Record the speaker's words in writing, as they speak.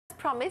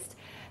promised,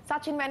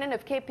 Sachin Menon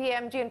of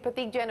KPMG and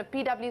Pratik Jain of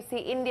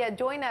PwC India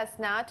join us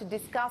now to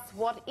discuss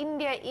what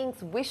India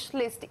Inc.'s wish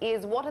list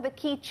is. What are the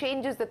key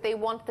changes that they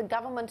want the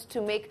government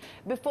to make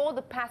before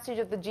the passage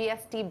of the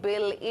GST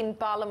bill in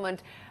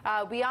Parliament?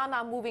 We are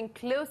now moving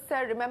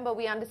closer. Remember,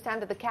 we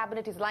understand that the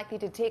Cabinet is likely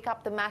to take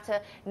up the matter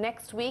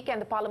next week,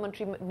 and the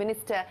Parliamentary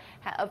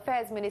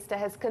Affairs Minister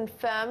has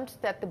confirmed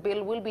that the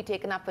bill will be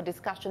taken up for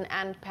discussion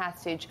and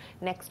passage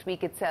next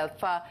week itself.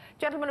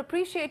 Gentlemen,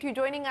 appreciate you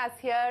joining us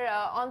here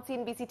on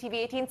CNBC TV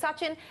 18.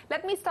 Sachin,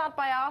 let me start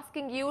by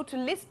asking you to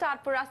list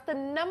out for us the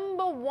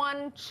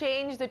 #1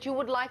 change that you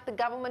would like the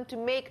government to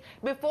make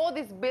before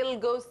this bill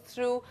goes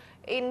through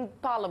in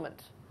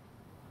Parliament.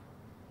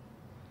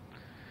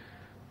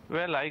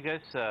 Well, I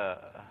guess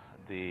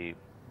the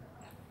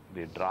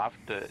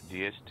draft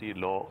GST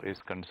law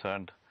is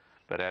concerned.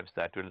 Perhaps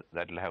that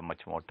will have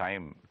much more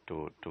time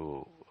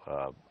to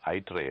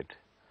iterate.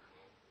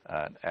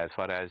 As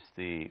far as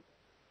the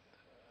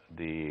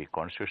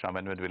constitutional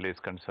amendment bill is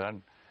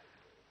concerned,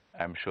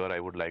 I'm sure I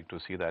would like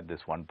to see that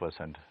this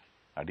 1%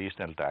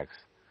 additional tax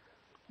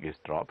is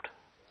dropped,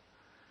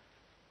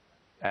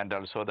 and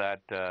also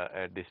that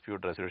a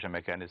dispute resolution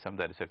mechanism,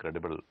 that is a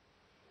credible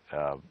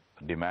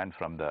demand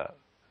from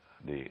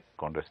the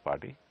Congress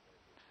party,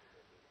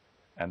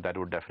 and that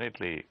would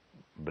definitely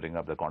bring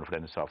up the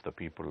confidence of the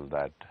people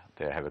that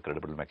they have a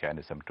credible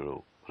mechanism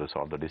to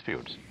resolve the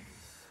disputes.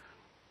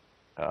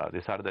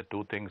 These are the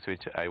two things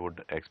which I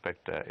would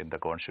expect in the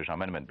constitutional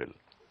amendment bill.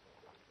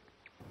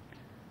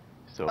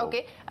 So,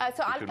 okay,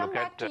 so I'll come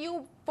back to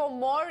you for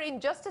more in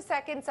just a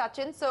second,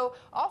 Sachin. So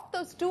of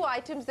those two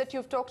items that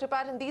you've talked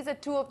about, and these are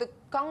two of the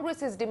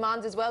Congress's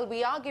demands as well,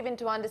 we are given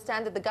to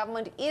understand that the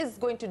government is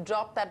going to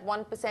drop that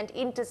 1%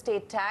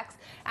 interstate tax,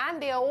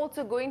 and they are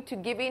also going to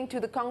give in to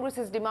the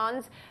Congress's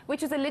demands,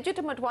 which is a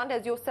legitimate one,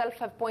 as yourself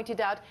have pointed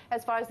out,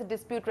 as far as the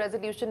dispute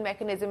resolution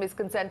mechanism is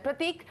concerned.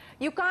 Pratik,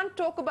 you can't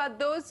talk about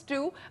those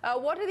two.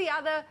 What are the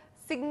other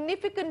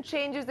significant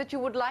changes that you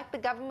would like the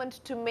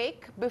government to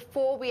make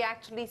before we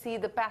actually see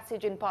the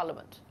passage in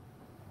Parliament?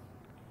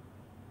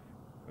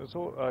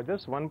 So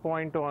just one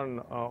point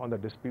on the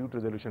dispute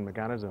resolution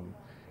mechanism.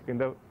 In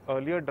the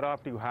earlier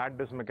draft, you had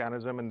this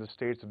mechanism and the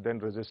states then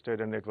resisted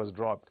and it was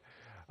dropped.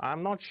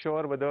 I'm not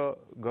sure whether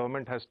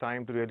government has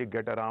time to really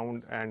get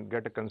around and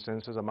get a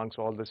consensus amongst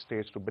all the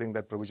states to bring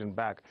that provision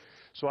back.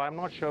 So I'm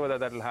not sure whether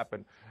that will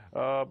happen.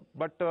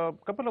 But a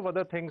couple of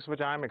other things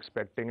which I'm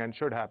expecting and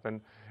should happen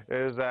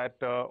is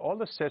that all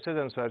the cesses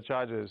and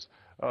surcharges,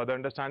 the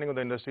understanding of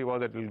the industry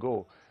was that it will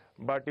go.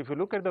 But if you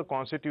look at the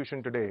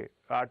Constitution today,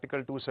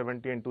 Article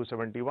 270 and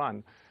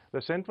 271,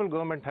 the central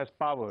government has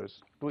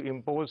powers to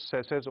impose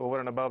cesses over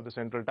and above the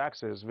central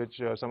taxes,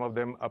 which some of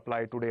them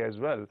apply today as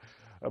well,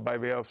 by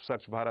way of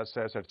Swachh Bharat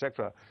cess,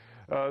 etc.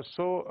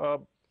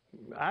 So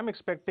I'm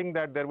expecting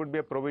that there would be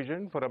a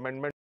provision for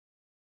amendment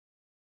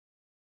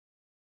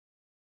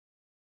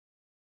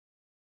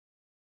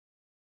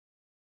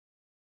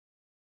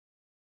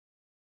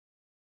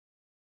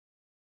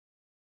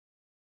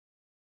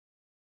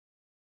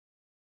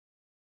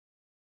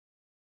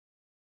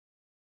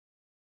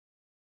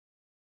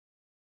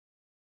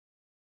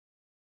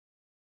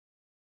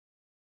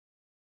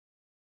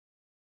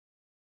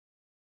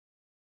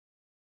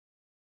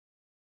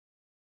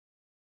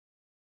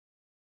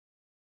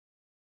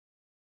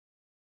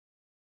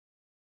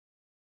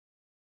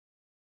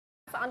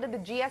under the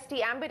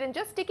GST ambit. And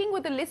just sticking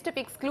with the list of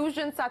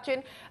exclusions,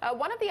 Sachin,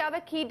 one of the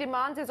other key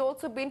demands has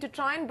also been to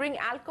try and bring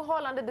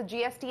alcohol under the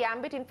GST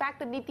ambit. In fact,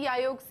 the Niti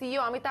Aayog CEO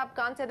Amitabh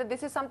Kant said that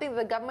this is something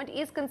that the government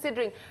is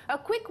considering. A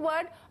quick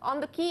word on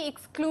the key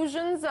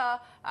exclusions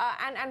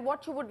and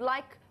what you would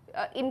like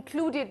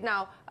included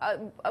now.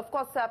 Of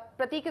course,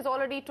 Pratik has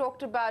already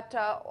talked about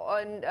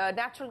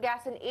natural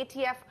gas and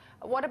ATF.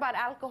 What about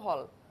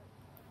alcohol?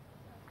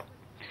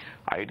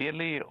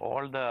 ideally,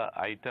 all the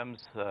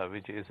items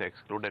which is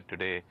excluded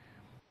today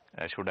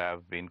should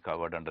have been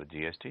covered under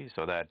GST,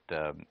 so that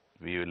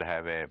we will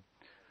have a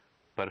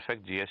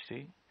perfect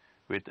GST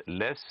with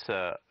less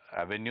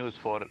avenues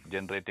for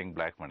generating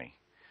black money.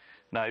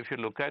 Now, if you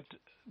look at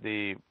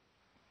the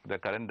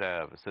current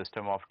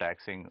system of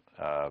taxing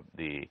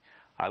the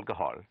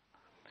alcohol,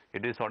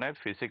 it is on a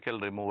physical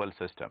removal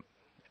system.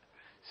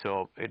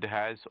 So it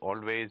has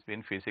always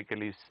been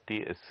physically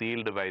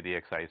sealed by the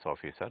excise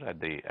officer at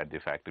the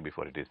factory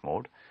before it is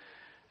moved,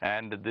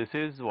 and this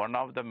is one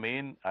of the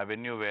main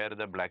avenue where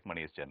the black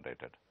money is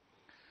generated.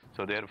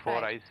 So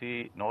therefore, I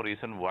see no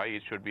reason why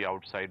it should be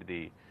outside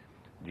the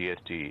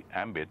GST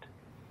ambit.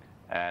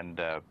 And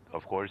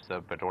of course,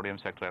 the petroleum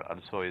sector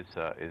also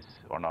is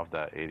one of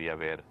the area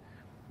where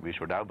we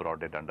should have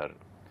brought it under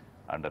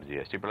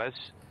GST. Plus,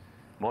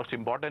 most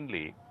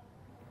importantly,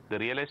 the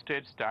real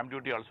estate stamp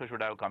duty also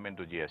should have come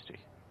into GST.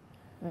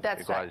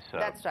 That's right.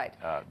 That's right.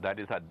 That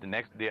is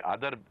the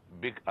other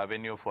big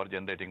avenue for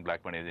generating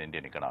black money in the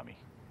Indian economy.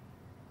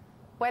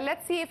 Well,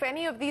 let's see if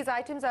any of these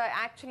items are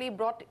actually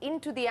brought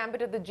into the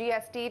ambit of the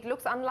GST. It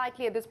looks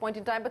unlikely at this point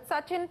in time. But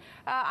Sachin,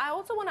 I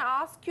also want to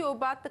ask you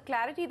about the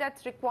clarity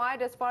that's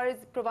required as far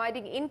as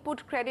providing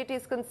input credit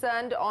is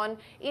concerned on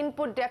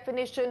input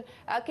definition.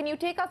 Can you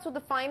take us to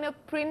the finer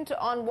print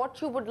on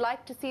what you would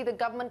like to see the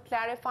government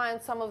clarify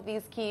on some of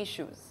these key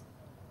issues?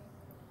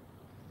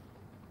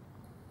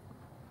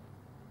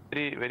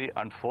 Very, very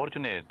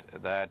unfortunate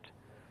that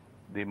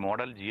the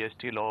model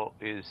GST law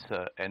is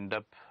end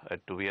up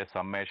to be a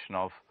summation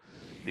of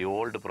the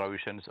old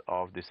provisions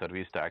of the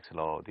service tax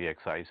law, the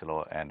excise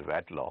law and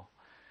VAT law.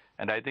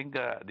 And I think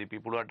the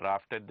people who have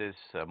drafted this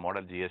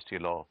model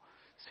GST law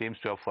seems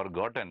to have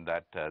forgotten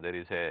that there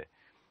is a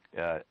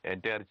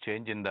entire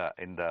change in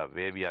the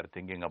way we are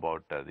thinking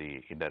about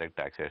the indirect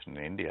taxation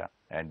in India.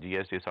 And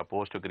GST is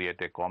supposed to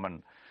create a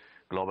common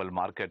global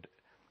market,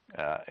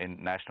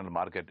 in national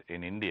market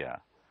in India.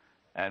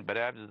 And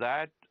perhaps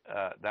that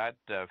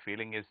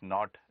feeling is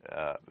not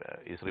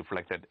is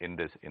reflected in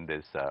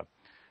this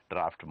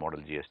draft model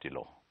GST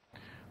law.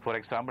 For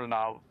example,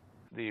 now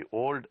the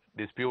old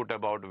dispute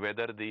about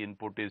whether the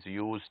input is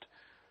used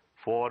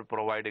for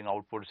providing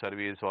output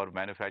service or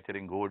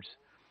manufacturing goods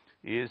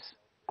is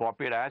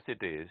copied as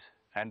it is,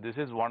 and this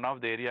is one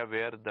of the area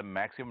where the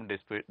maximum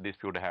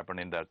dispute happened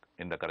in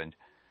the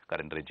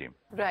current regime.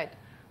 Right.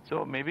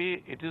 So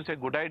maybe it is a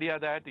good idea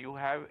that you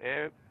have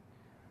a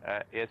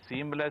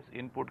seamless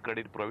input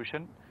credit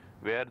provision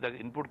where the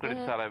input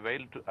credits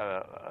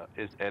are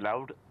is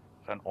allowed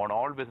on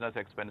all business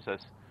expenses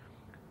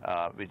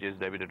which is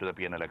debited to the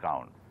P&L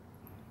account,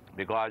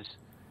 because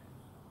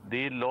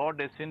the law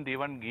doesn't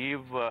even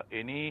give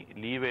any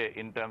leeway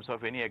in terms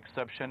of any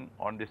exception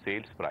on the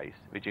sales price,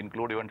 which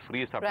include even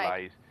free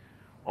supplies,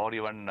 or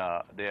even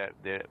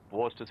the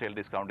post-sale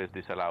discount is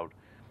disallowed.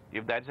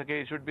 If that's the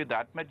case, it should be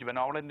that much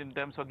benevolent in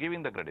terms of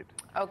giving the credit.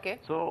 Okay.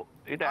 So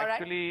it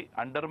actually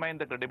undermines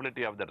the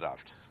credibility of the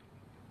draft.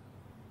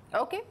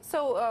 Okay,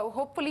 so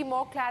hopefully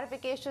more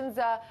clarifications.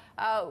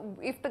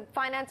 If the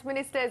finance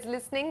minister is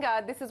listening,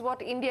 this is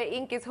what India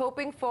Inc. is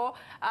hoping for.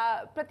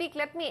 Pratik,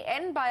 let me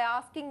end by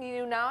asking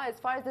you now, as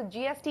far as the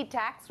GST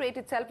tax rate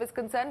itself is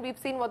concerned, we've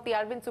seen what the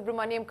Arvind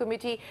Subramaniam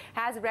committee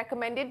has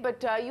recommended,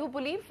 but you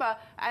believe,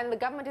 and the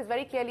government has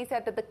very clearly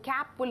said that the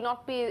cap will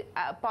not be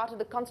part of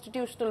the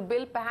constitutional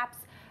bill, perhaps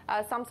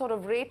some sort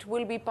of rate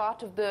will be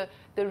part of the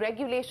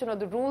regulation or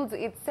the rules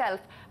itself.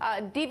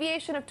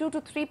 Deviation of 2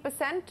 to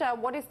 3%,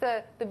 what is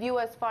the view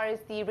as far as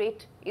the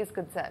rate is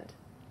concerned?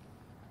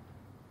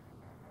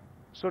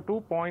 So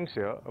 2 points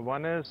here.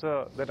 One is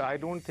that I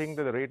don't think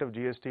that the rate of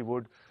GST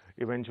would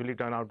eventually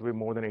turn out to be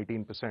more than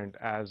 18%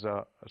 as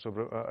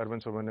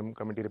Arvind Subramaniam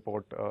committee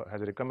report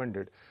has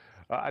recommended.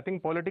 I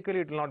think politically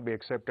it will not be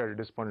accepted at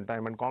this point in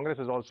time, and Congress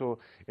is also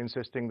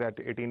insisting that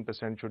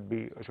 18% should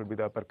be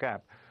the upper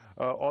cap.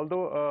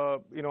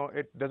 Although you know,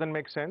 it doesn't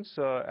make sense,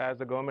 as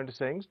the government is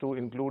saying, to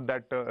include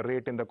that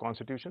rate in the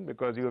constitution,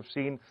 because you have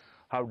seen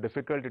how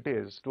difficult it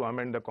is to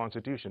amend the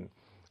constitution.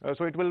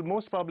 So it will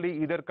most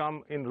probably either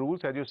come in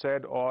rules, as you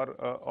said,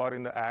 or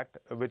in the act,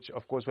 which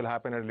of course will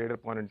happen at a later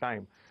point in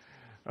time.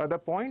 The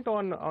point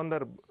on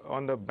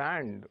the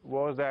band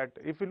was that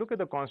if you look at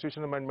the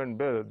Constitutional Amendment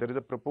Bill, there is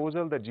a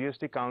proposal that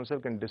GST Council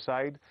can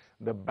decide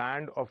the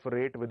band of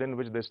rate within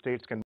which the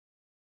states can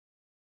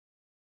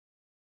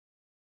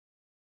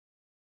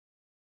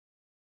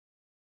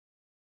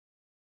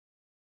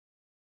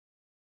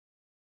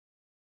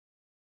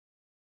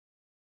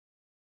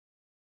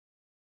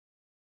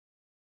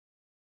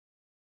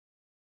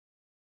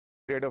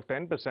rate of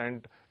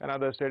 10%,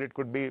 another state it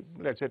could be,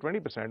 let's say,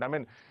 20%. I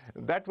mean,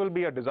 that will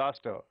be a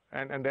disaster,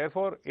 and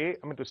therefore, I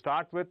mean, to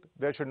start with,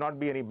 there should not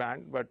be any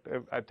ban, but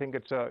I think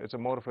it's a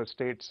more of a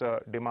state's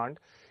demand.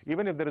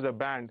 Even if there is a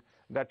ban,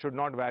 that should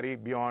not vary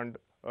beyond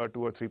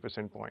 2 or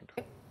 3% point.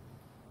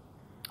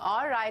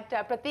 All right,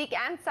 Pratik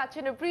and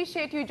Sachin,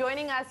 appreciate you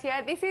joining us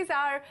here. This is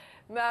our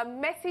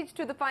message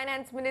to the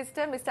Finance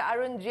Minister, Mr.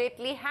 Arun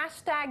Jaitley.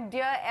 Hashtag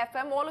Dear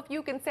FM. All of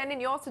you can send in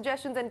your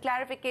suggestions and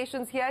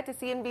clarifications here to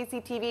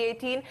CNBC TV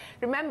 18.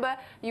 Remember,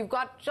 you've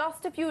got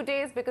just a few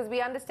days, because we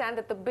understand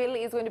that the bill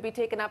is going to be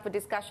taken up for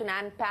discussion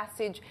and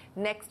passage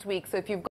next week. So if you've got